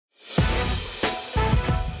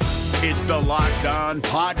It's the Locked On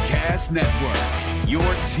Podcast Network, your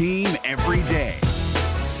team every day.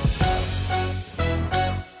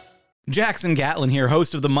 Jackson Gatlin here,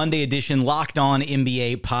 host of the Monday edition Locked On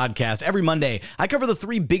NBA podcast. Every Monday, I cover the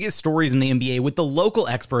three biggest stories in the NBA with the local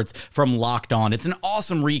experts from Locked On. It's an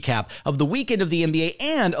awesome recap of the weekend of the NBA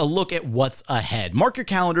and a look at what's ahead. Mark your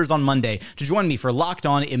calendars on Monday to join me for Locked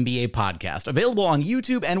On NBA podcast, available on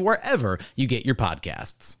YouTube and wherever you get your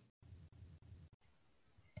podcasts.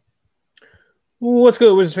 What's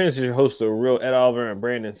good, Wizards fans? This is your host, the real Ed Oliver and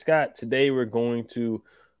Brandon Scott. Today, we're going to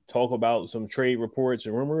talk about some trade reports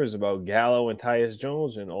and rumors about Gallo and Tyus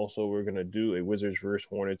Jones, and also we're going to do a Wizards vs.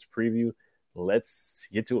 Hornets preview. Let's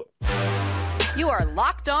get to it. You are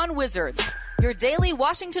Locked On Wizards, your daily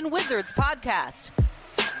Washington Wizards podcast.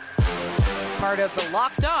 Part of the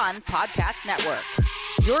Locked On Podcast Network,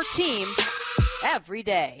 your team every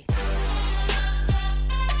day.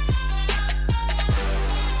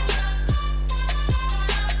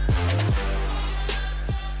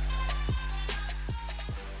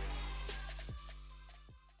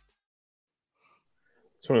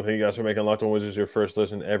 Just want to thank you guys for making Locked On Wizards your first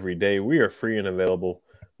listen every day. We are free and available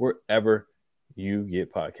wherever you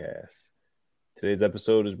get podcasts. Today's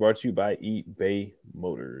episode is brought to you by eBay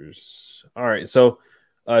Motors. All right, so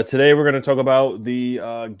today we're going to talk about the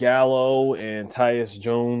Gallo and Tyus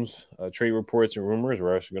Jones trade reports and rumors.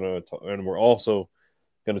 We're actually going to, and we're also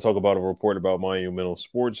going to talk about a report about Monumental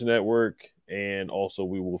Sports Network, and also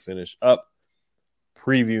we will finish up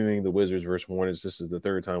previewing the Wizards versus Hornets. This is the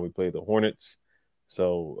third time we play the Hornets.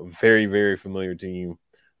 So a very, very familiar team,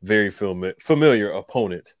 very familiar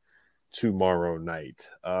opponent tomorrow night.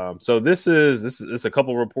 So this is a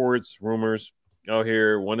couple reports, rumors out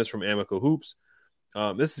here. One is from Amico Hoops.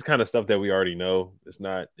 This is kind of stuff that we already know. It's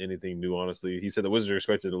not anything new, honestly. He said the Wizards are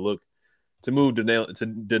expected to move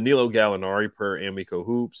Danilo Gallinari per Amico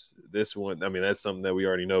Hoops. This one, I mean, that's something that we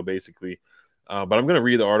already know, basically. But I'm going to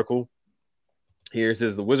read the article. Here it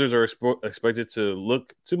says the Wizards are expected to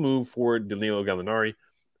look to move forward Danilo Gallinari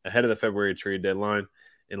ahead of the February trade deadline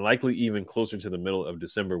and likely even closer to the middle of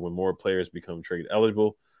December when more players become trade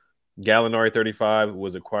eligible. Gallinari, 35,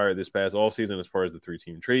 was acquired this past offseason as part of the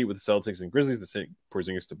three-team trade with the Celtics and Grizzlies to send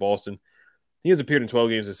Porzingis to Boston. He has appeared in 12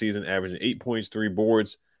 games this season, averaging 8 points, 3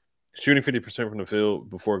 boards, shooting 50% from the field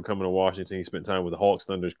before coming to Washington. He spent time with the Hawks,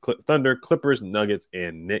 Thunder, Clippers, Nuggets,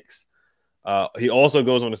 and Knicks. He also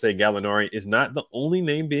goes on to say Gallinari is not the only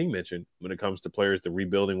name being mentioned when it comes to players the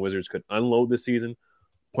rebuilding Wizards could unload this season.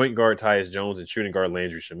 Point guard Tyus Jones and shooting guard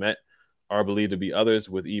Landry Shamet are believed to be others,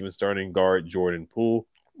 with even starting guard Jordan Poole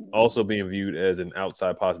also being viewed as an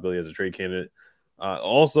outside possibility as a trade candidate.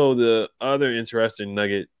 Also, the other interesting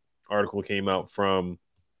Nugget article came out from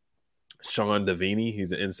Sean Devaney.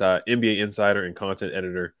 He's an NBA insider and content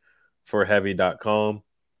editor for Heavy.com.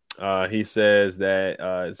 He says that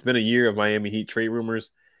it's been a year of Miami Heat trade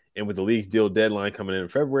rumors, and with the league's deal deadline coming in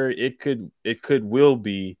February, it will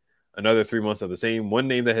be another 3 months of the same. One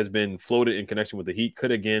name that has been floated in connection with the Heat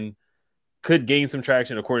could gain some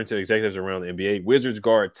traction, according to executives around the NBA. Wizards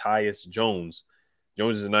guard Tyus Jones.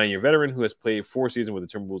 Jones is a 9-year veteran who has played 4 seasons with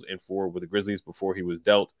the Timberwolves and 4 with the Grizzlies before he was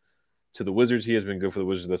dealt to the Wizards. He has been good for the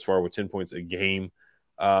Wizards thus far with 10 points a game.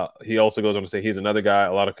 He also goes on to say he's another guy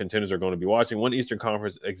a lot of contenders are going to be watching. One Eastern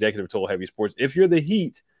Conference executive told Heavy Sports, if you're the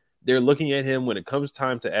Heat, they're looking at him when it comes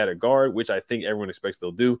time to add a guard, which I think everyone expects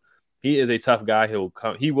they'll do. He is a tough guy.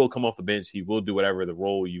 He will come off the bench. He will do whatever the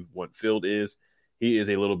role you want filled is. He is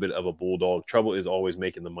a little bit of a bulldog. Trouble is always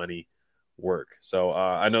making the money work. So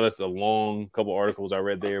I know that's a long couple articles I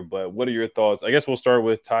read there, but what are your thoughts? I guess we'll start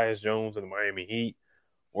with Tyus Jones and the Miami Heat,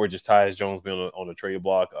 or just Tyus Jones being on the trade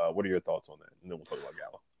block. What are your thoughts on that? And then we'll talk about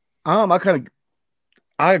Gallo.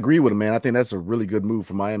 I agree with him, man. I think that's a really good move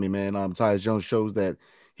for Miami, man. Tyus Jones shows that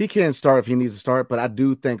he can start if he needs to start, but I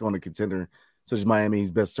do think on a contender such as Miami,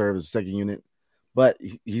 he's best served as a second unit. But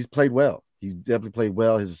he's played well. He's definitely played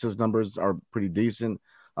well. His assist numbers are pretty decent.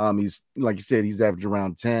 He's, like you said, he's averaged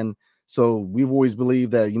around 10. So we've always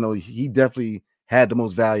believed that, he definitely had the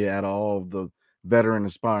most value out of all of the veteran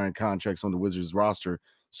aspiring contracts on the Wizards roster.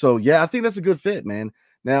 So, yeah, I think that's a good fit, man.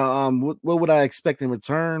 Now, what would I expect in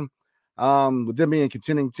return? With them being a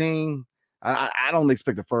contending team, I don't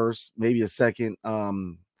expect a first, maybe a second.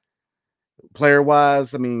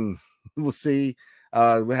 Player-wise, I mean, we'll see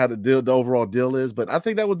how the overall deal is. But I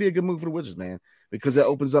think that would be a good move for the Wizards, man, because that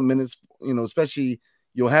opens up minutes, especially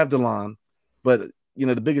you'll have DeLon. But,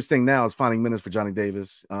 the biggest thing now is finding minutes for Johnny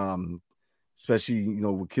Davis, especially,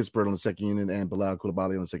 with Kispert on the second unit and Bilal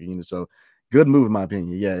Coulibaly on the second unit. So, good move, in my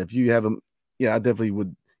opinion. Yeah, if you have him, I definitely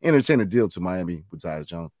would entertain a deal to Miami with Tyus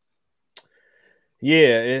Jones.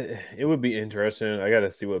 Yeah, it would be interesting. I got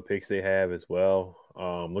to see what picks they have as well.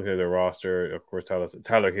 Looking at their roster, of course,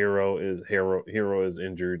 Tyler Hero is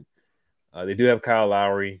injured. They do have Kyle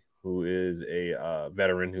Lowry, who is a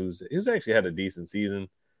veteran who's actually had a decent season.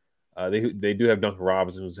 They do have Duncan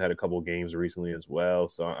Robinson, who's had a couple games recently as well.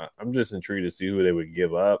 So I'm just intrigued to see who they would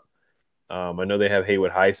give up. I know they have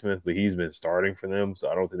Haywood Highsmith, but he's been starting for them, so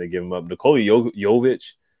I don't think they give him up. Nikola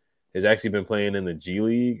Jovic has actually been playing in the G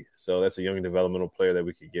League, so that's a young developmental player that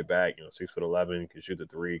we could get back. 6'11", can shoot the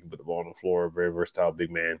three, can put the ball on the floor, very versatile big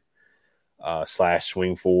man, slash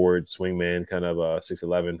swing forward, swing man, kind of a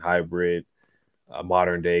 6'11" hybrid,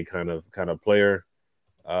 modern day kind of player.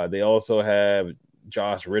 They also have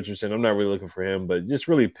Josh Richardson. I'm not really looking for him, but just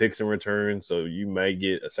really picks in return. So you might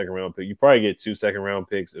get a second round pick. You probably get 2 second round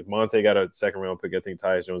picks. If Monte got a second round pick, I think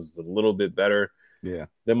Tyus Jones is a little bit better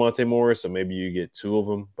than Monte Morris. So maybe you get 2 of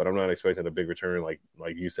them, but I'm not expecting a big return like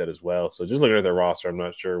you said as well. So just looking at their roster, I'm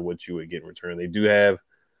not sure what you would get in return. They do have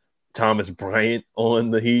Thomas Bryant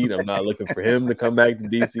on the Heat. I'm not looking for him to come back to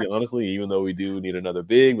DC, honestly, even though we do need another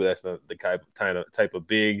big, but that's not the type of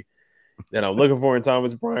big that I'm looking for in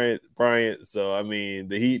Thomas Bryant. So, I mean,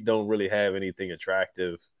 the Heat don't really have anything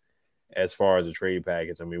attractive as far as a trade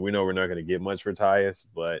package. I mean, we know we're not going to get much for Tyus,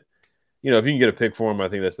 but, if you can get a pick for him, I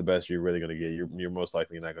think that's the best you're really going to get. You're most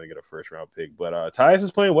likely not going to get a first-round pick. But Tyus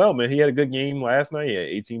is playing well, man. He had a good game last night. He had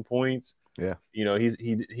 18 points. Yeah.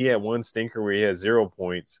 He had one stinker where he had 0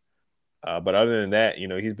 points. But other than that,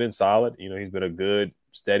 he's been solid. He's been a good,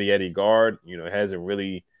 steady Eddie guard. Hasn't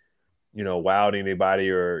really – wowed anybody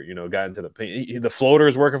or, gotten to the paint. The floater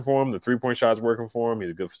is working for him. The 3-point shot's working for him.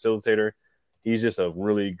 He's a good facilitator. He's just a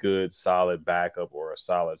really good, solid backup or a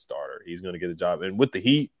solid starter. He's going to get the job. And with the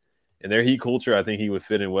Heat and their Heat culture, I think he would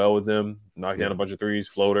fit in well with them. Knock down a bunch of threes,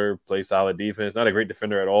 floater, play solid defense. Not a great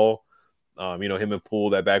defender at all. Him and Poole,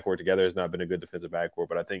 that backcourt together has not been a good defensive backcourt.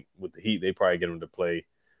 But I think with the Heat, they probably get him to play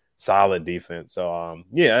solid defense. So,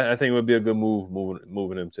 I think it would be a good move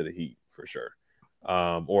moving him to the Heat for sure.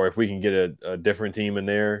 Or if we can get a different team in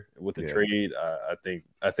there with the trade, I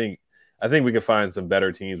think we can find some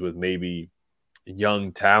better teams with maybe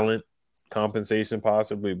young talent compensation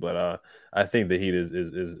possibly. But I think the Heat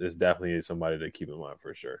is definitely somebody to keep in mind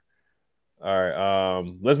for sure. All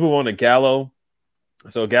right, let's move on to Gallo.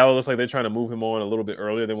 So Gallo looks like they're trying to move him on a little bit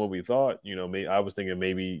earlier than what we thought. I was thinking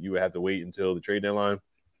maybe you would have to wait until the trade deadline,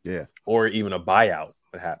 or even a buyout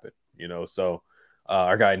would happen. So.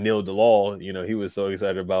 Our guy Neil DeLaw, he was so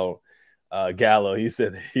excited about Gallo. He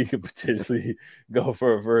said that he could potentially go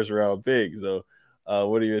for a first-round pick. So,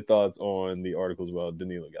 what are your thoughts on the articles about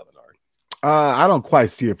Danilo Gallinari? I don't quite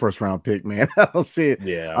see a first-round pick, man. I don't see it.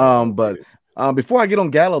 Yeah. But before I get on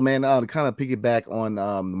Gallo, man, to kind of piggyback on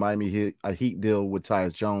the Miami Heat deal with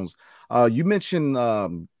Tyus Jones, you mentioned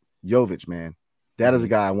Jovic, man. That is a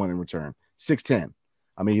guy I want in return. 6'10".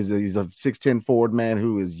 I mean, he's a 6'10" forward, man,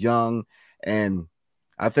 who is young, and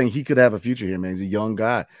I think he could have a future here, man. He's a young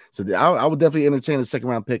guy. So I would definitely entertain a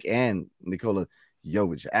second-round pick and Nikola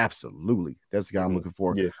Jovic. Absolutely. That's the guy I'm looking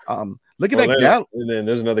for. Yeah. Look at that Gallo. And then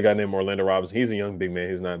there's another guy named Orlando Robinson. He's a young big man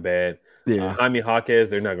who's not bad. Yeah. Jaime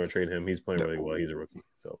Jaquez, they're not going to trade him. He's playing really well. He's a rookie.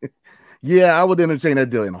 So yeah, I would entertain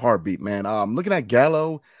that deal in a heartbeat, man. Looking at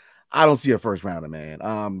Gallo, I don't see a first rounder,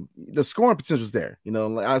 man. The scoring potential is there.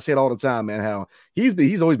 I say it all the time, man, how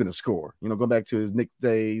he's always been a scorer. Going back to his Knicks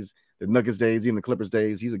days, the Nuggets days, even the Clippers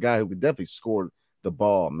days, he's a guy who could definitely score the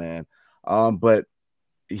ball, man. But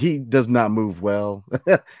he does not move well.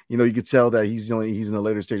 You could tell that he's in the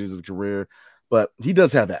later stages of his career, but he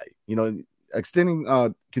does have that.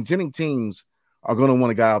 Contending teams are going to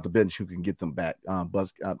want a guy off the bench who can get them back. I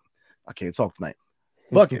can't talk tonight.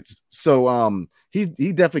 Buckets. So he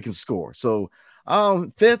definitely can score. So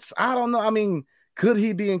Fitz, I don't know. I mean, could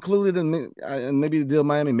he be included in maybe the deal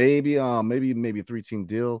Miami? Maybe a 3-team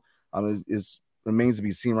deal. It remains to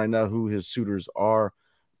be seen right now who his suitors are.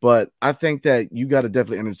 But I think that you got to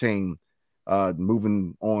definitely entertain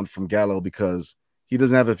moving on from Gallo because he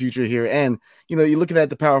doesn't have a future here. And, you're looking at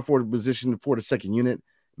the power forward position for the second unit.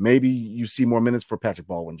 Maybe you see more minutes for Patrick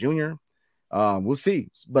Baldwin Jr. We'll see.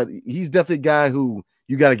 But he's definitely a guy who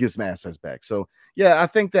you got to get some assets back. So, yeah, I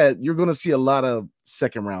think that you're going to see a lot of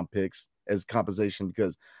second-round picks as compensation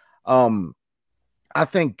because I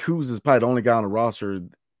think Kuz is probably the only guy on the roster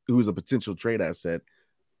who's a potential trade asset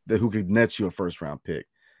who could net you a first-round pick.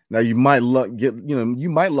 Now, you might luck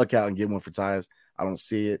out and get one for Tyus. I don't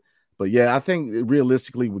see it. But, yeah, I think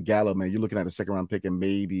realistically with Gallo, man, you're looking at a second-round pick and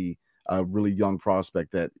maybe a really young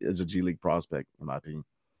prospect that is a G League prospect, in my opinion.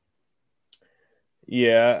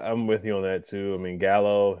 Yeah, I'm with you on that too. I mean,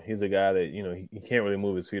 Gallo, he's a guy that he can't really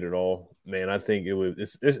move his feet at all. Man, I think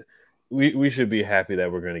we should be happy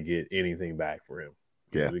that we're going to get anything back for him.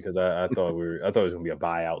 Yeah, because I thought it was going to be a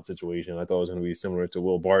buyout situation. I thought it was going to be similar to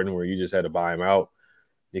Will Barton, where you just had to buy him out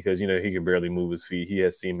because he can barely move his feet. He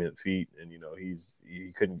has cement feet, and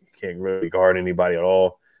he can't really guard anybody at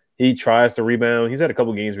all. He tries to rebound. He's had a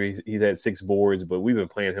couple games where he's had 6 boards, but we've been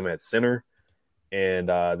playing him at center, and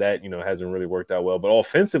that hasn't really worked out well. But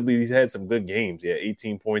offensively, he's had some good games. He had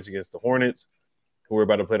 18 points against the Hornets, who we're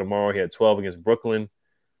about to play tomorrow. He had 12 against Brooklyn,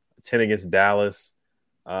 10 against Dallas.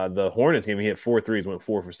 The Hornets game, he hit 4 threes, went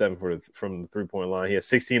 4 for 7 from the 3-point line. He had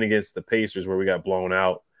 16 against the Pacers, where we got blown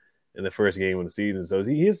out in the first game of the season. So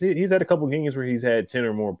he's had a couple games where he's had 10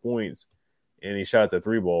 or more points, and he shot the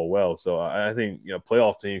 3-ball well. So I think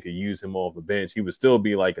playoff team could use him off the bench. He would still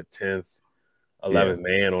be like a 10th, 11th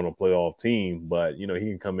man on a playoff team, but he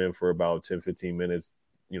can come in for about 10, 15 minutes,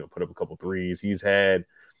 put up a couple threes.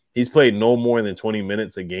 He's played no more than 20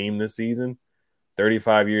 minutes a game this season.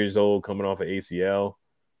 35 years old, coming off an ACL.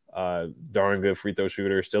 Darn good free throw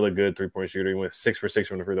shooter, still a good 3-point shooter. He went 6 for 6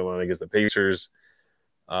 from the free throw line against the Pacers,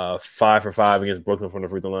 5 for 5 against Brooklyn from the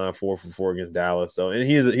free throw line, 4 for 4 against Dallas. So, and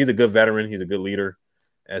he's a good veteran. He's a good leader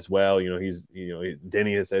as well.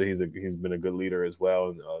 Denny has said he's been a good leader as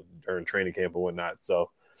well during training camp and whatnot.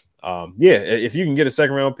 So, if you can get a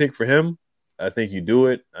 2nd round pick for him, I think you do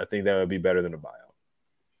it. I think that would be better than a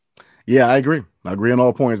buyout. Yeah, I agree. I agree on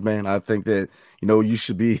all points, man. I think that you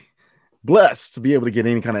should be blessed to be able to get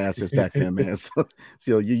any kind of assets back from him, man.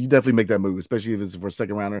 So you definitely make that move, especially if it's for a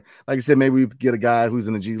 2nd rounder. Like I said, maybe we get a guy who's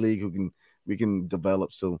in the G League who we can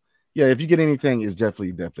develop. So yeah, if you get anything, it's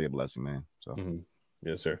definitely a blessing, man. So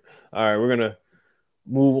Yes, sir. All right, we're gonna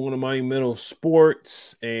move on to Monumental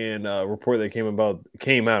Sports and report that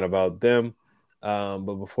came out about them.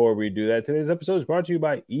 But before we do that, today's episode is brought to you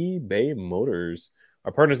by eBay Motors.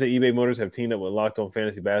 Our partners at eBay Motors have teamed up with Locked On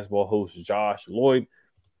Fantasy Basketball host Josh Lloyd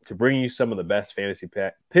to bring you some of the best fantasy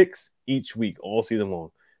picks each week, all season long.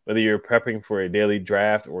 Whether you're prepping for a daily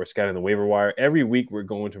draft or scouting the waiver wire, every week we're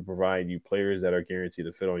going to provide you players that are guaranteed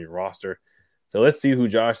to fit on your roster. So let's see who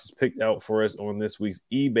Josh has picked out for us on this week's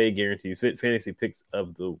eBay Guaranteed Fit Fantasy Picks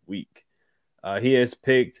of the Week. He has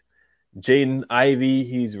picked Jaden Ivey.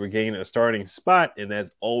 He's regained a starting spot, and that's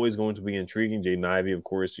always going to be intriguing. Jaden Ivey, of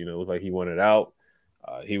course, looked like he wanted out.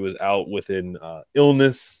 He was out with an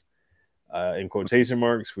illness. In quotation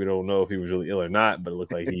marks, we don't know if he was really ill or not, but it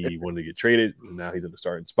looked like he wanted to get traded, and now he's in the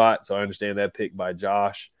starting spot. So I understand that pick by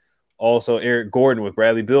Josh. Also, Eric Gordon with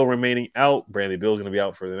Bradley Beal remaining out. Bradley Beal is going to be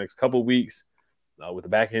out for the next couple of weeks with a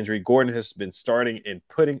back injury. Gordon has been starting and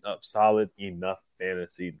putting up solid enough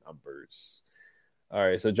fantasy numbers. All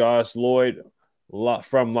right, so Josh Lloyd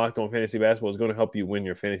from Locked On Fantasy Basketball is going to help you win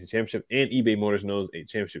your fantasy championship, and eBay Motors knows a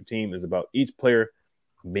championship team is about each player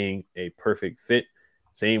being a perfect fit.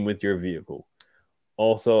 Same with your vehicle.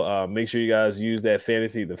 Also, make sure you guys use the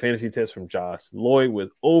fantasy tips from Josh Lloyd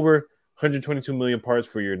with over 122 million parts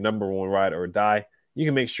for your number one ride or die. You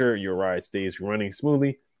can make sure your ride stays running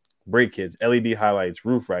smoothly. Brake kits, LED highlights,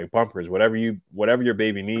 roof rack, bumpers, whatever your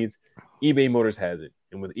baby needs, eBay Motors has it.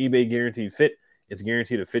 And with eBay Guaranteed Fit, it's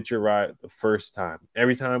guaranteed to fit your ride the first time,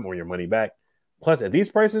 every time, or your money back. Plus, at these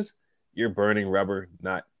prices, you're burning rubber,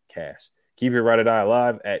 not cash. Keep your ride or die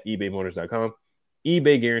alive at ebaymotors.com.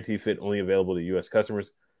 eBay Guaranteed Fit only available to U.S.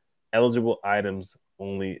 customers. Eligible items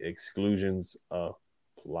only. Exclusions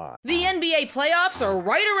apply. The NBA playoffs are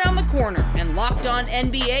right around the corner, and Locked On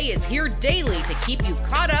NBA is here daily to keep you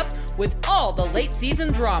caught up with all the late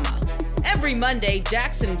season drama. Every Monday,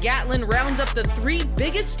 Jackson Gatlin rounds up the 3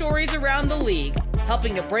 biggest stories around the league,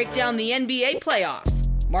 helping to break down the NBA playoffs.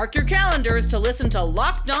 Mark your calendars to listen to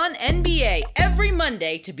Locked On NBA every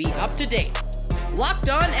Monday to be up to date. Locked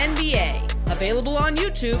On NBA, available on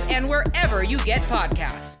YouTube and wherever you get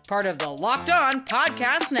podcasts. Part of the Locked On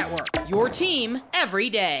Podcast Network, your team every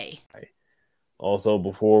day. Also,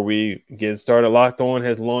 before we get started, Locked On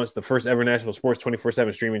has launched the first ever national sports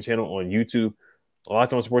 24/7 streaming channel on YouTube.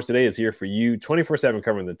 Locked On Sports Today is here for you 24/7,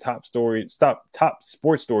 covering the top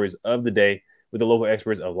sports stories of the day with the local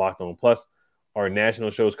experts of Locked On Plus, our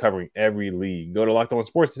national shows covering every league. Go to Locked On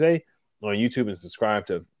Sports Today on YouTube and subscribe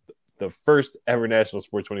to the first ever national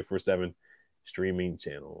sports 24/7 streaming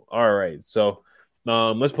channel. All right, so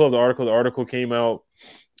let's pull up the article. The article came out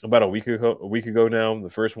about a week ago now. The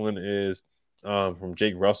first one is from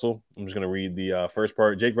Jake Russell. I'm just going to read the first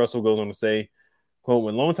part. Jake Russell goes on to say, quote,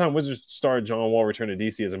 when longtime Wizards star John Wall returned to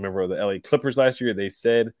D.C. as a member of the LA Clippers last year, they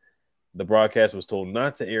said the broadcast was told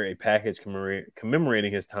not to air a package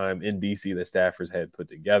commemorating his time in D.C. that staffers had put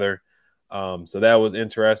together. So that was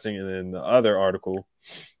interesting. And then the other article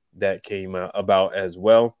that came out about as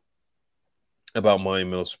well, about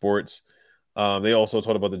Monumental Sports, They also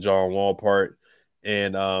talked about the John Wall part,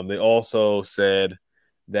 and they also said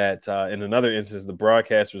that in another instance, the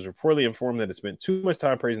broadcast was reportedly informed that it spent too much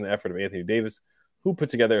time praising the effort of Anthony Davis, who put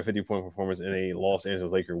together a 50-point performance in a Los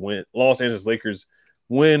Angeles Lakers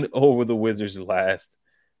win over the Wizards last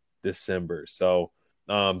December. So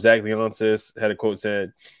Zach Leonsis had a quote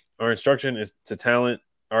said, Our instruction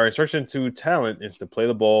to talent is to play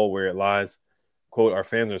the ball where it lies. Quote, our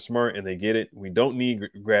fans are smart and they get it. We don't need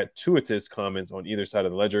gratuitous comments on either side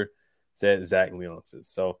of the ledger, said Zach Leonsis.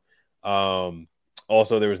 So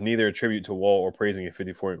also there was neither a tribute to Wall or praising a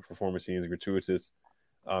 50-point performance scenes gratuitous.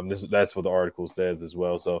 That's what the article says as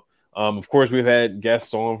well. So of course we've had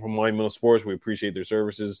guests on from Monumental Sports. We appreciate their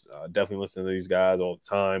services. Definitely listen to these guys all the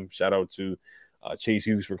time. Shout out to Chase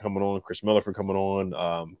Hughes for coming on, Chris Miller for coming on.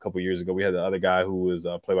 A couple years ago, we had the other guy who was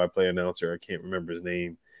a play-by-play announcer. I can't remember his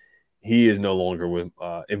name. He is no longer with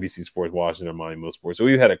NBC Sports Washington or Monumental Sports. So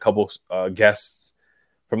we've had a couple guests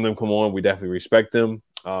from them come on. We definitely respect them.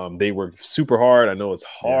 They work super hard. I know it's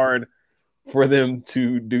hard for them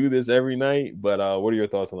to do this every night, but what are your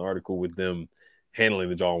thoughts on the article with them handling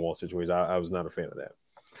the John Wall situation? I was not a fan of that.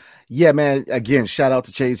 Yeah, man. Again, shout out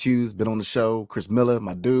to Chase Hughes, been on the show. Chris Miller,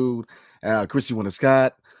 my dude. Chrissy Winter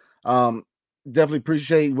Scott. Definitely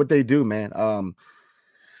appreciate what they do, man.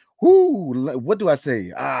 What do I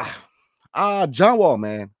say? John Wall,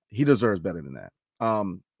 man, he deserves better than that.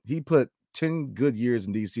 He put 10 good years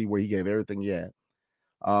in DC where he gave everything he had.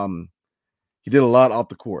 He did a lot off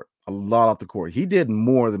the court. He did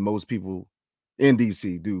more than most people in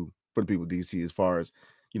DC do for the people in DC as far as,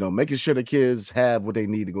 making sure the kids have what they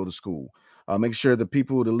need to go to school. Making sure the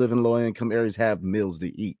people that live in low income areas have meals to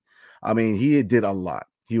eat. I mean, he did a lot.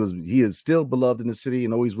 He is still beloved in the city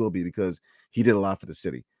and always will be because he did a lot for the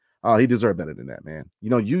city. He deserved better than that, man.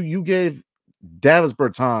 You gave Davis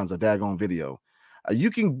Bertans a daggone video. You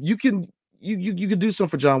can do something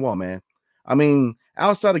for John Wall, man. I mean,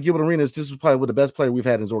 outside of Gilbert Arenas, this was probably the best player we've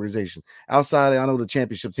had in his organization. Outside, I know the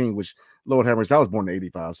championship team, which Lord have mercy, I was born in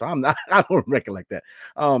 '85, so I don't recollect that.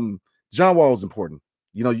 John Wall is important.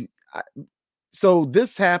 So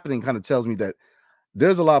this happening kind of tells me that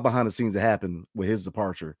there's a lot behind the scenes that happened with his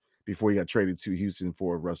departure before he got traded to Houston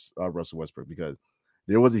for Russell Westbrook, because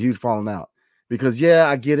there was a huge falling out. Because,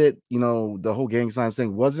 I get it. The whole gang signs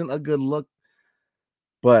thing wasn't a good look.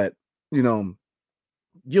 But,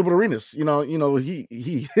 Gilbert Arenas, he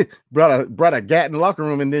brought a gat in the locker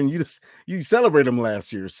room, and then you celebrate him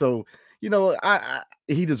last year. So,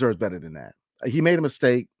 he deserves better than that. He made a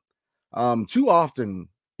mistake too often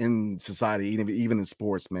in society, even in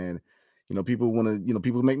sports, man. People want to,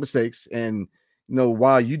 people make mistakes, and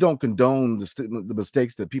while you don't condone the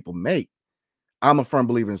mistakes that people make, I'm a firm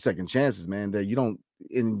believer in second chances, man. That you don't,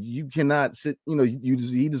 and you cannot sit.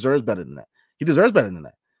 He deserves better than that. He deserves better than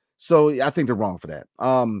that. So I think they're wrong for that.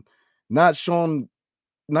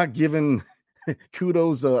 Not giving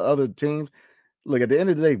kudos to other teams. Look, at the end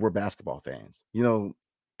of the day, we're basketball fans,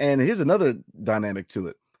 And here's another dynamic to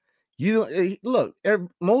it. Look,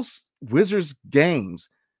 most Wizards games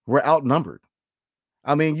were outnumbered.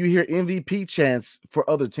 I mean, you hear MVP chants for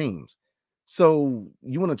other teams. So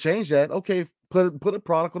you want to change that? Okay, put a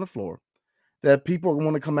product on the floor that people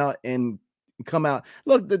want to come out.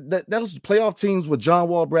 Look, those playoff teams with John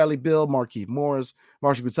Wall, Bradley Beal, Markieff Morris,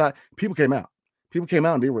 Marshall Gutierrez, people came out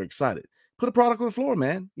and they were excited. Put a product on the floor,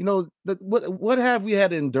 man. What have we had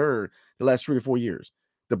to endure the last 3 or 4 years?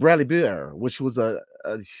 The Bradley Beal era, which was a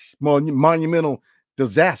monumental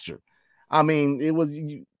disaster. I mean, it was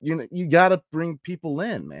you got to bring people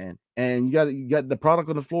in, man, and you got the product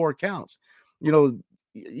on the floor counts.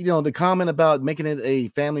 The comment about making it a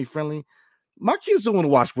family friendly. My kids don't want to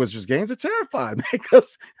watch Wizards games. They're terrified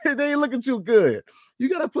because they ain't looking too good. You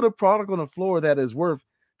got to put a product on the floor that is worth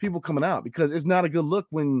people coming out, because it's not a good look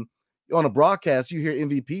when on a broadcast you hear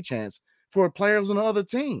MVP chants for players on the other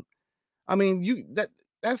team. I mean,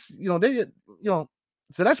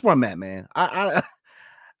 so that's where I'm at, man. I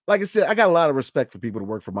like I said, I got a lot of respect for people that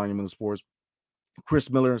work for Monumental Sports. Chris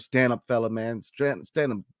Miller, stand-up fella, man.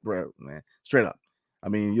 Stand-up, bro, man. Straight up. I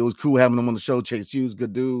mean, it was cool having him on the show. Chase Hughes,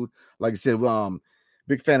 good dude. Like I said,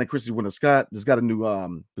 big fan of Chrissy Winter Scott. Just got a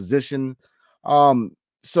new position.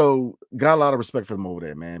 So got a lot of respect for him over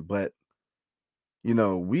there, man. But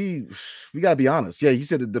we gotta be honest. Yeah, he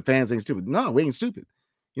said that the fans ain't stupid. No, we ain't stupid.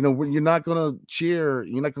 You're not gonna cheer.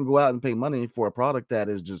 You're not gonna go out and pay money for a product that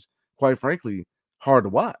is just, quite frankly, hard to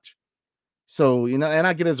watch. So, and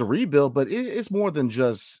I get it as a rebuild, but it's more than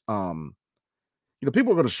just,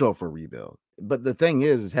 people are going to show up for a rebuild. But the thing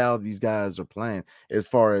is how these guys are playing as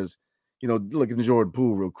far as, look at the Jordan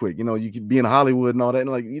Poole real quick. You could be in Hollywood and all that.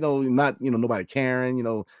 And nobody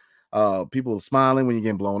caring, People smiling when you're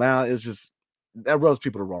getting blown out. It's just that rubs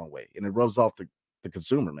people the wrong way, and it rubs off the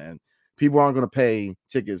consumer, man. People aren't going to pay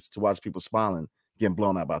tickets to watch people smiling getting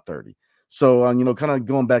blown out by 30. So, kind of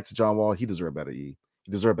going back to John Wall, he deserved better. He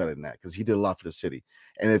deserved better than that because he did a lot for the city.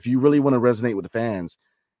 And if you really want to resonate with the fans,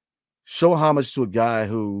 show homage to a guy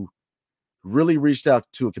who really reached out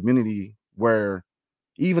to a community where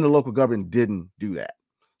even the local government didn't do that.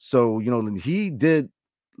 So, he did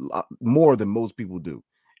more than most people do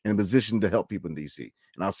in a position to help people in DC.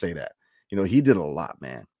 And I'll say that, he did a lot,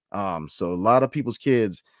 man. So a lot of people's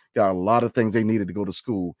kids got a lot of things they needed to go to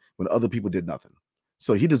school when other people did nothing.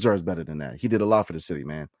 So he deserves better than that. He did a lot for the city,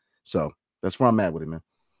 man. So that's where I'm at with him, man.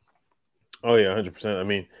 Oh yeah, 100%. I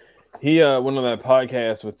mean, he went on that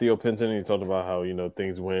podcast with Theo Pinson, and he talked about how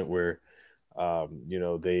things went where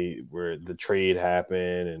the trade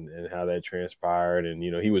happened and how that transpired, and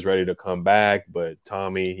he was ready to come back, but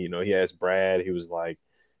Tommy, he asked Brad, he was like,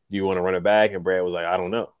 "Do you want to run it back?" And Brad was like, "I don't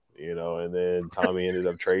know," and then Tommy ended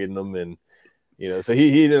up trading them, and so he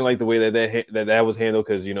didn't like the way that was handled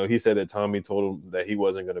because he said that Tommy told him that he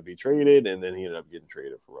wasn't going to be traded, and then he ended up getting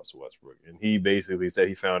traded for Russell Westbrook, and he basically said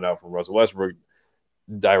he found out from Russell Westbrook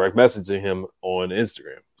direct messaging him on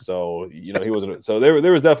Instagram. So he wasn't. So there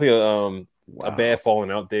was definitely a bad falling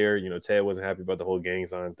out there. Ted wasn't happy about the whole gang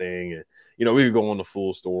sign thing, and we could go on the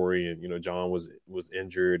full story. And John was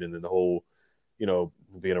injured, and then the whole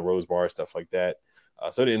being a Rose Bar, stuff like that.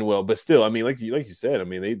 So it didn't well, but still, I mean, like you said, I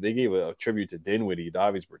mean, they gave a tribute to Dinwiddie,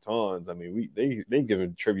 Davies Bertans. I mean, they've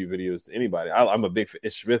given tribute videos to anybody. I'm a big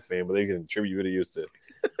Ish Smith fan, but they've given tribute videos to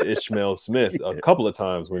Ishmael Smith a couple of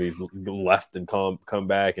times when he's left and come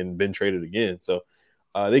back and been traded again. So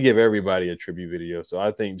they give everybody a tribute video. So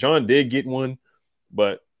I think John did get one,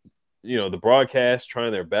 but the broadcast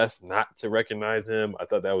trying their best not to recognize him, I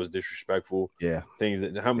thought that was disrespectful. Yeah. Things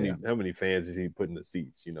that how many fans is he put in the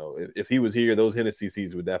seats? If he was here, those Hennessy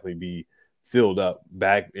seats would definitely be filled up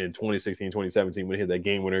back in 2016, 2017 when he hit that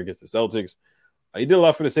game winner against the Celtics. He did a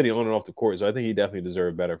lot for the city on and off the court, so I think he definitely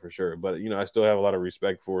deserved better for sure. But I still have a lot of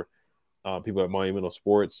respect for people at Monumental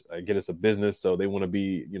Sports. I get it's a business, so they want to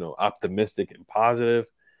be optimistic and positive.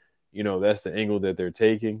 That's the angle that they're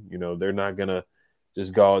taking. They're not gonna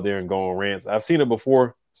just go out there and go on rants. I've seen it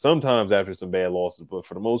before, sometimes after some bad losses, but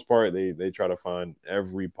for the most part, they try to find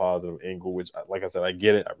every positive angle, which, like I said, I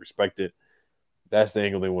get it. I respect it. That's the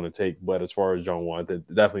angle they want to take. But as far as John Wall, I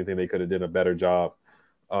definitely think they could have did a better job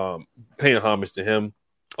paying homage to him.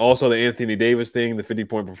 Also, the Anthony Davis thing, the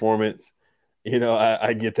 50-point performance,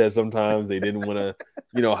 I get that sometimes. They didn't want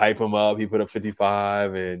to, hype him up. He put up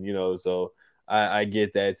 55, and, so I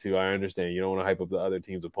get that too. I understand. You don't want to hype up the other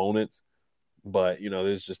team's opponents. But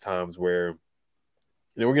there's just times where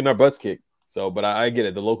we're getting our butts kicked. So, but I get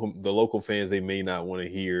it. The local fans, they may not want to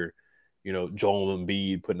hear, Joel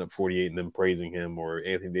Embiid putting up 48 and then praising him, or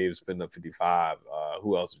Anthony Davis putting up 55.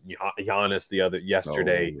 Who else? Giannis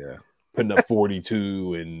yesterday putting up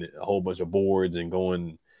 42 and a whole bunch of boards and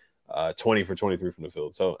going 20 for 23 from the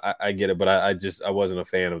field. So I get it, but I wasn't a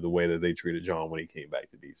fan of the way that they treated John when he came back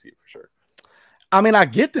to DC for sure. I mean, I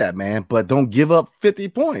get that, man, but don't give up 50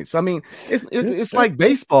 points. I mean, it's like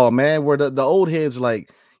baseball, man, where the old heads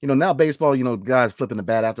like, now baseball, guys flipping the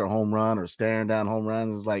bat after a home run or staring down home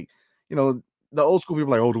runs. It's like, the old school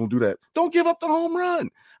people are like, oh, don't do that. Don't give up the home run.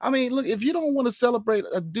 I mean, look, if you don't want to celebrate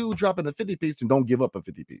a dude dropping a 50 piece, then don't give up a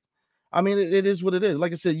 50 piece. I mean, it is what it is.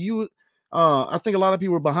 Like I said, I think a lot of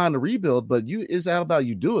people are behind the rebuild, but it's all about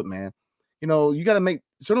you do it, man. You got to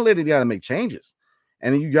certainly you got to make changes.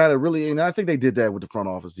 And you got to really, and I think they did that with the front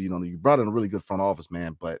office. You brought in a really good front office,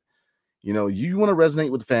 man. But, you want to resonate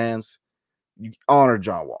with the fans. You honor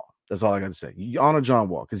John Wall. That's all I got to say. You honor John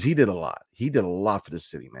Wall because he did a lot. He did a lot for this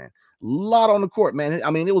city, man. A lot on the court, man. I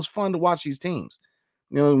mean, it was fun to watch these teams.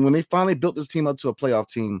 When they finally built this team up to a playoff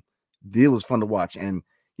team, it was fun to watch. And,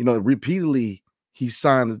 repeatedly, he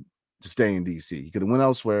signed to stay in DC. He could have went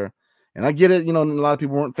elsewhere. And I get it. And a lot of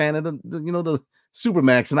people weren't fan of the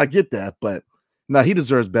Supermax, and I get that. But, no, he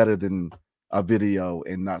deserves better than a video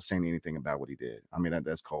and not saying anything about what he did. I mean,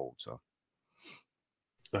 that's cold. So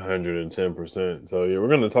 110%. So yeah, we're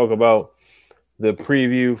going to talk about the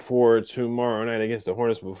preview for tomorrow night against the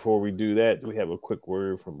Hornets. Before we do that, do we have a quick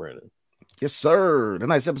word from Brandon? Yes, sir.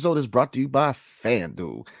 Tonight's episode is brought to you by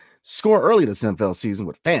FanDuel. Score early this NFL season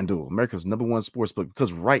with FanDuel, America's #1 sportsbook,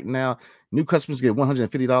 because right now, new customers get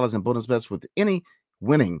 $150 in bonus bets with any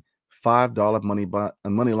winning $5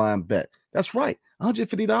 money line bet. That's right,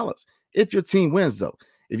 $150 if your team wins, though.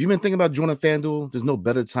 If you've been thinking about joining FanDuel, there's no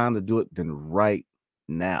better time to do it than right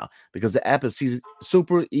now because the app is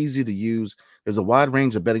super easy to use. There's a wide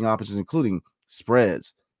range of betting options, including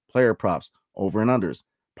spreads, player props, over and unders,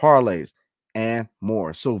 parlays, and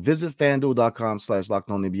more. So visit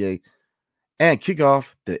FanDuel.com/LockedOnNBA and kick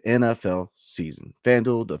off the NFL season.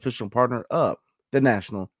 FanDuel, the official partner of the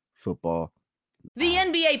National Football. The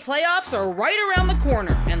NBA playoffs are right around the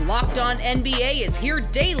corner, and Locked On NBA is here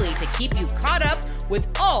daily to keep you caught up with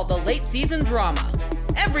all the late season drama.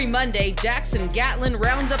 Every Monday, Jackson Gatlin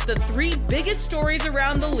rounds up the 3 biggest stories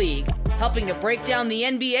around the league, helping to break down the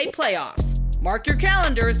NBA playoffs. Mark your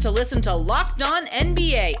calendars to listen to Locked On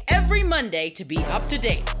NBA every Monday to be up to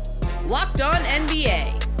date. Locked On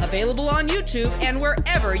NBA, available on YouTube and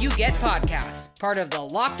wherever you get podcasts. Part of the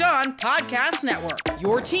Locked On Podcast Network,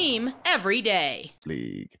 your team every day.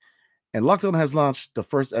 League. And Locked On has launched the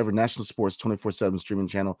first ever national sports 24/7 streaming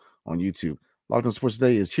channel on YouTube. Locked On Sports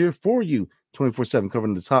Today is here for you 24/7,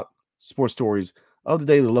 covering the top sports stories of the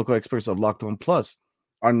day with the local experts of Locked On, plus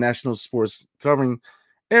our national sports covering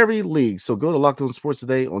every league. So go to Locked On Sports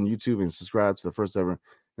Today on YouTube and subscribe to the first ever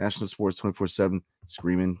national sports 24/7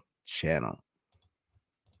 streaming channel.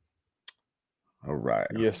 All right.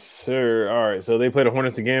 Yes, sir. All right. So they played the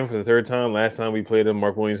Hornets again for the 3rd time. Last time we played them,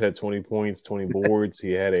 Mark Williams had 20 points, 20 boards.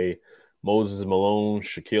 He had a Moses Malone,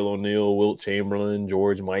 Shaquille O'Neal, Wilt Chamberlain,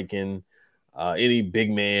 George Mikan, any big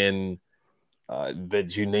man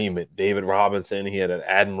that you name it. David Robinson. He had an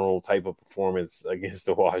admiral type of performance against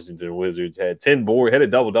the Washington Wizards. Had 10 boards, had a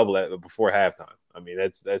double-double before halftime. I mean,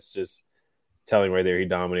 that's just telling right there. He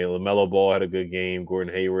dominated. LaMelo Ball had a good game.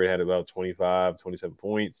 Gordon Hayward had about 25, 27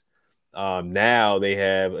 points. Now they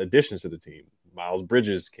have additions to the team. Miles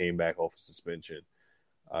Bridges came back off of suspension.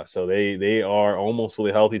 So they are almost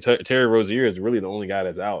fully healthy. Terry Rozier is really the only guy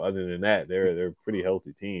that's out. Other than that, they're a pretty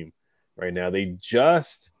healthy team right now. They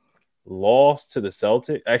just lost to the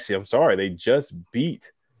Celtics. Actually, I'm sorry. They just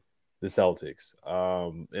beat the Celtics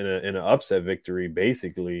in an upset victory,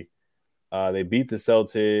 basically. They beat the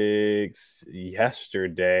Celtics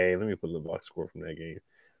yesterday. Let me put the box score from that game.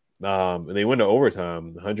 And they went to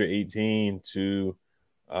overtime, 118 to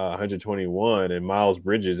 121, and Miles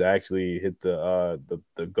Bridges actually hit the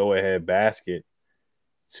go-ahead basket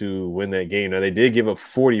to win that game. Now, they did give up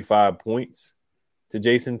 45 points to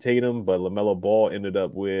Jason Tatum, but LaMelo Ball ended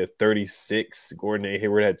up with 36. Gordon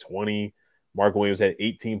Hayward had 20. Mark Williams had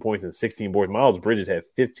 18 points and 16 boards. Miles Bridges had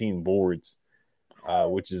 15 boards,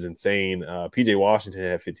 which is insane. P.J. Washington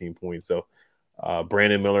had 15 points, so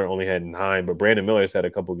Brandon Miller only had 9, but Brandon Miller's had a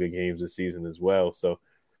couple good games this season as well. So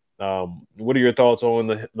what are your thoughts on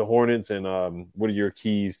the Hornets, and what are your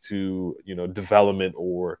keys to, development,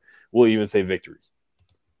 or we'll even say victory?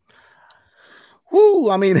 Woo,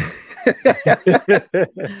 I mean,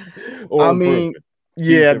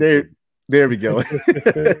 yeah, there we go.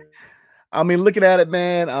 I mean, looking at it,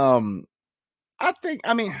 man,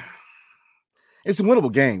 it's a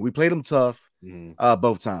winnable game. We played them tough.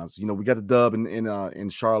 Both times. We got the dub in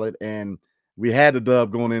Charlotte, and we had the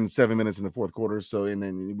dub going in 7 minutes in the fourth quarter. So, and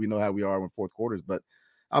then we know how we are in fourth quarters. But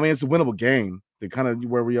it's a winnable game. They're kind of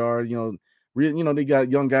where we are. They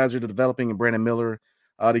got young guys that are developing, and Brandon Miller.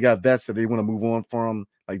 They got vets that they want to move on from,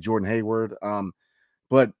 like Jordan Hayward.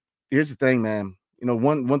 But here's the thing, man.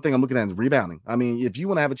 One thing I'm looking at is rebounding. I mean, if you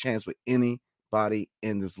want to have a chance with anybody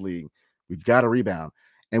in this league, we've got to rebound,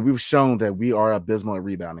 and we've shown that we are abysmal at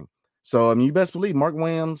rebounding. So, you best believe Mark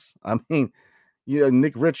Williams,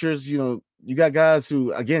 Nick Richards, you got guys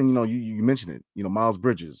who, again, you mentioned it, Miles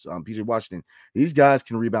Bridges, P.J. Washington. These guys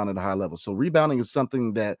can rebound at a high level. So rebounding is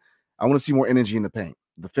something that I want to see more energy in the paint,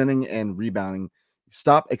 defending and rebounding.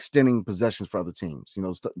 Stop extending possessions for other teams,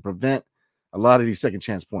 prevent a lot of these second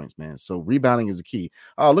chance points, man. So rebounding is a key.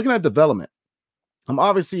 Looking at development,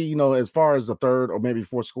 obviously, as far as the third or maybe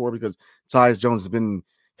fourth scorer, because Tyus Jones has been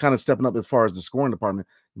kind of stepping up as far as the scoring department.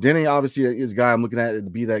 Denny obviously is a guy I'm looking at to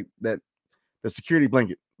be that the security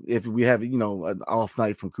blanket. If we have an off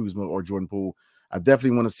night from Kuzma or Jordan Poole, I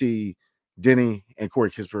definitely want to see Denny and Corey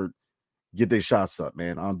Kispert get their shots up,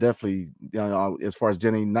 man. Definitely, as far as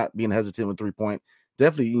Denny not being hesitant with 3-point,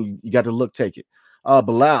 definitely you got to take it.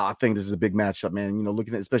 Bilal, I think this is a big matchup, man.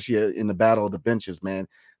 Looking at especially in the battle of the benches, man.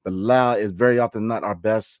 Bilal is very often not our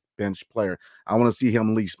best bench player. I want to see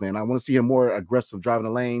him leash, man. I want to see him more aggressive, driving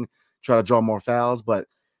the lane, try to draw more fouls. But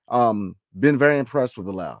been very impressed with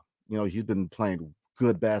Bilal. He's been playing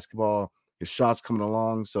good basketball. His shots coming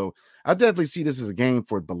along. So I definitely see this as a game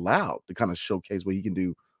for Bilal to kind of showcase what he can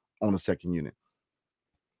do on the second unit.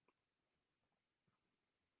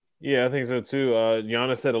 Yeah, I think so too.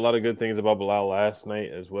 Giannis said a lot of good things about Bilal last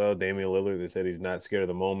night as well. Damian Lillard, they said he's not scared of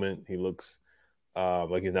the moment. He looks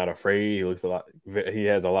like he's not afraid. He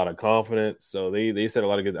has a lot of confidence. So they said a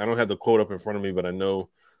lot of good. I don't have the quote up in front of me, but I know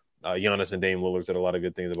Giannis and Dame Lillard said a lot of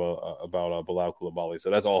good things about Bilal Coulibaly.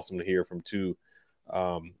 So that's awesome to hear from two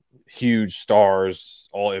Huge stars,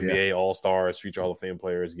 all NBA, all stars, future Hall of Fame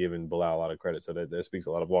players, giving Bilal a lot of credit. So that speaks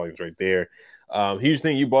a lot of volumes right there. Huge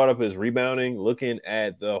thing you brought up is rebounding. Looking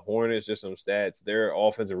at the Hornets, just some stats. Their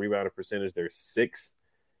offensive rebounding percentage, they're 6th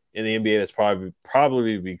in the NBA. That's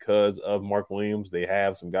probably because of Mark Williams. They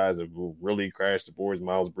have some guys that will really crash the boards.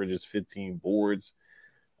 Miles Bridges, 15 boards.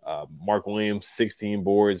 Mark Williams, 16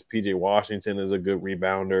 boards. PJ Washington is a good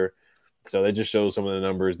rebounder. So that just shows some of the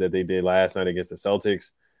numbers that they did last night against the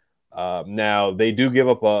Celtics. Now, they do give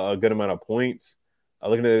up a good amount of points.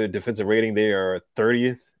 Looking at the defensive rating, they are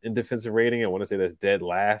 30th in defensive rating. I want to say that's dead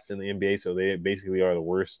last in the NBA, so they basically are the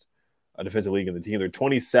worst defensive league in the team. They're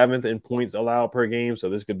 27th in points allowed per game, so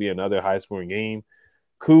this could be another high-scoring game.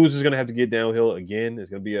 Kuz is going to have to get downhill again. It's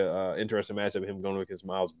going to be an interesting matchup, him going against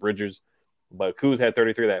Miles Bridges. But Kuz had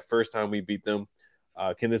 33 that first time we beat them.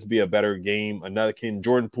 Can this be a better game? Can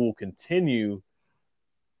Jordan Poole continue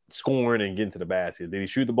scoring and getting to the basket? Did he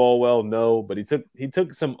shoot the ball well? No, but he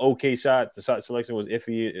took some okay shots. The shot selection was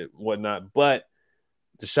iffy and whatnot, but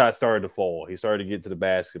the shot started to fall. He started to get to the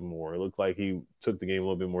basket more. It looked like he took the game a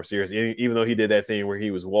little bit more serious, even though he did that thing where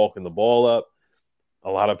he was walking the ball up.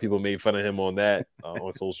 A lot of people made fun of him on that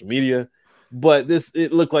on social media, but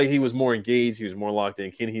it looked like he was more engaged. He was more locked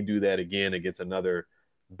in. Can he do that again against another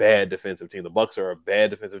bad defensive team? The Bucks are a bad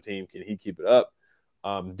defensive team. Can he keep it up?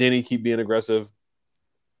 Denny keep being aggressive.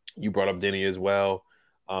 You brought up Denny as well.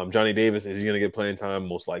 Johnny Davis, is he going to get playing time?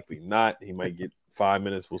 Most likely not. He might get 5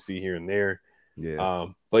 minutes. We'll see here and there. Yeah.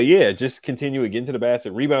 But yeah, just continue again to the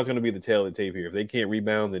basket. Rebound's going to be the tail of the tape here. If they can't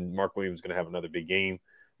rebound, then Mark Williams is going to have another big game.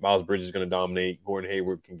 Miles Bridges is going to dominate. Gordon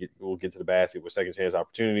Hayward will get to the basket with second chance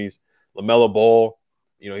opportunities. LaMelo Ball,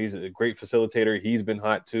 he's a great facilitator. He's been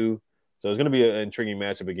hot too. So it's going to be an intriguing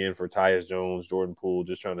matchup again for Tyus Jones, Jordan Poole,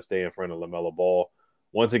 just trying to stay in front of LaMelo Ball.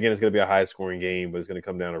 Once again, it's going to be a high-scoring game, but it's going to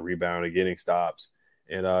come down to rebounding, getting stops,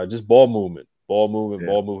 and just ball movement.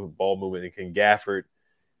 And can Gafford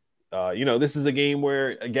this is a game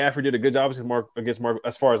where Gafford did a good job against Mark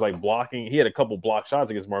as far as like blocking. He had a couple block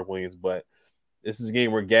shots against Mark Williams, but this is a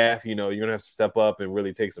game where Gaff, you're going to have to step up and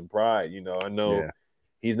really take some pride. I know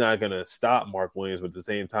he's not going to stop Mark Williams, but at the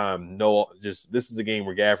same time, this is a game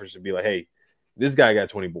where Gafford should be like, hey, this guy got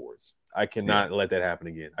 20 boards. I cannot let that happen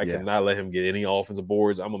again. I cannot let him get any offensive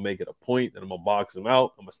boards. I'm going to make it a point, and I'm going to box him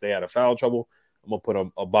out. I'm going to stay out of foul trouble. I'm going to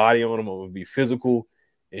put a body on him. I'm going to be physical,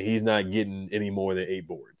 and he's not getting any more than 8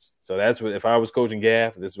 boards. So that's what, if I was coaching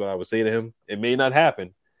Gaff, this is what I would say to him. It may not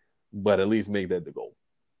happen, but at least make that the goal.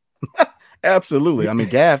 Absolutely. I mean,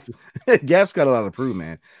 Gaff's got a lot to prove,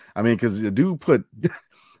 man. I mean, because the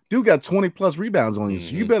dude got 20 plus rebounds on you.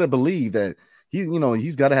 So you better believe that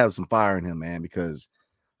he's got to have some fire in him, man, because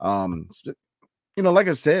like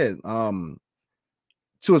I said, to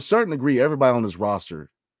a certain degree, everybody on this roster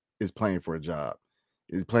is playing for a job,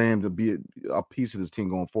 is playing to be a piece of this team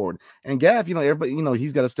going forward. And Gaff, everybody,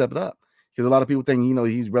 he's got to step it up, because a lot of people think,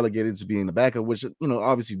 he's relegated to being the backup, which,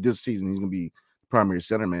 obviously this season he's going to be primary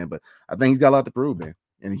center, man. But I think he's got a lot to prove, man.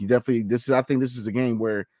 And he definitely, I think this is a game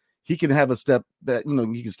where he can have a step that,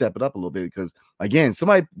 he can step it up a little bit, because again,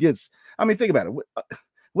 somebody gets, think about it.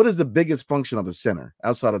 What is the biggest function of a center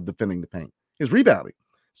outside of defending the paint? It's rebounding.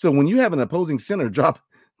 So when you have an opposing center drop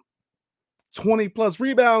 20 plus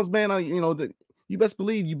rebounds, man, you best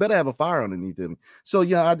believe you better have a fire underneath him. So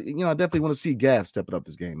I definitely want to see Gaff step it up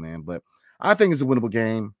this game, man. But I think it's a winnable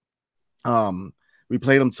game. We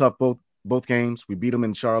played them tough both games. We beat them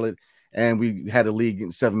in Charlotte, and we had a league in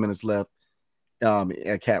 7 minutes left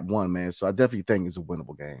at Cap 1, man. So I definitely think it's a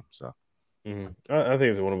winnable game. So I think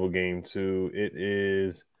it's a winnable game too. It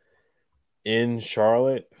is in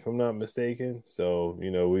Charlotte, if I'm not mistaken. So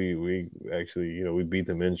we actually we beat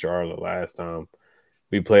them in Charlotte last time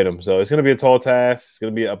we played them. So it's going to be a tall task. It's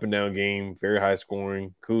going to be an up and down game, very high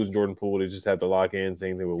scoring. Kuz, Jordan Poole, they just have to lock in.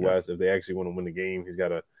 Same thing with West. If they actually want to win the game, he's got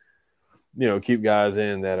to keep guys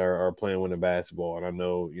in that are playing winning basketball. And I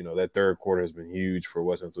know, that third quarter has been huge for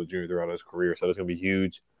Wes Unseld Jr. throughout his career. So it's going to be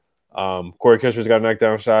huge. Corey Kisher's got to knock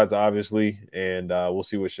down shots, obviously. And we'll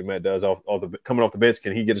see what Shamet does coming off the bench.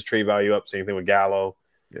 Can he get his trade value up? Same thing with Gallo.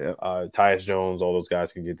 Yeah. Tyus Jones, all those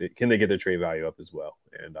guys can they get their trade value up as well?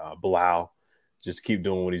 And Bilal, just keep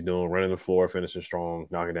doing what he's doing, running the floor, finishing strong,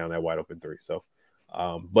 knocking down that wide open three. So,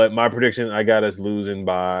 but my prediction, I got us losing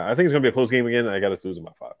by, I think it's going to be a close game again. I got us losing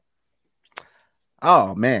by 5.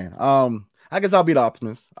 Oh man. I guess I'll be the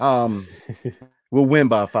optimist. We'll win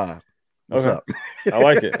by 5. What's up? I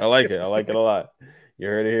like it. I like it a lot. You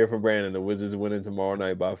heard it here from Brandon. The Wizards are winning tomorrow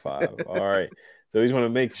night by 5. All right. So we just want to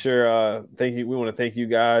make sure, we want to thank you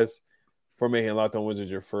guys for making Locked On Wizards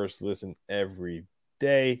your first listen every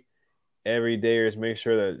day. everydayers, make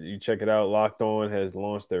sure that you check it out. Locked On has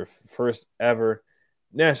launched their first ever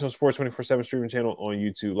national sports 24/7 streaming channel on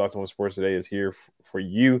YouTube. Locked On Sports Today is here for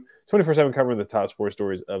you 24/7, covering the top sports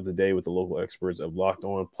stories of the day with the local experts of Locked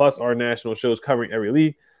On, plus our national shows covering every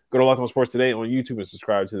league. Go to Locked On Sports Today on YouTube and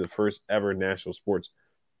subscribe to the first ever national sports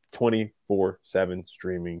 24/7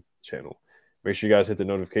 streaming channel. Make sure you guys hit the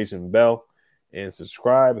notification bell and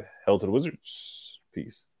subscribe. Hell to the Wizards.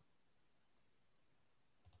 Peace.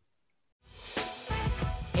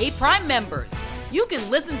 Hey, Prime members, you can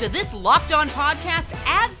listen to this Locked On podcast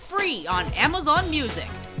ad-free on Amazon Music.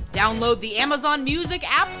 Download the Amazon Music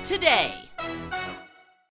app today.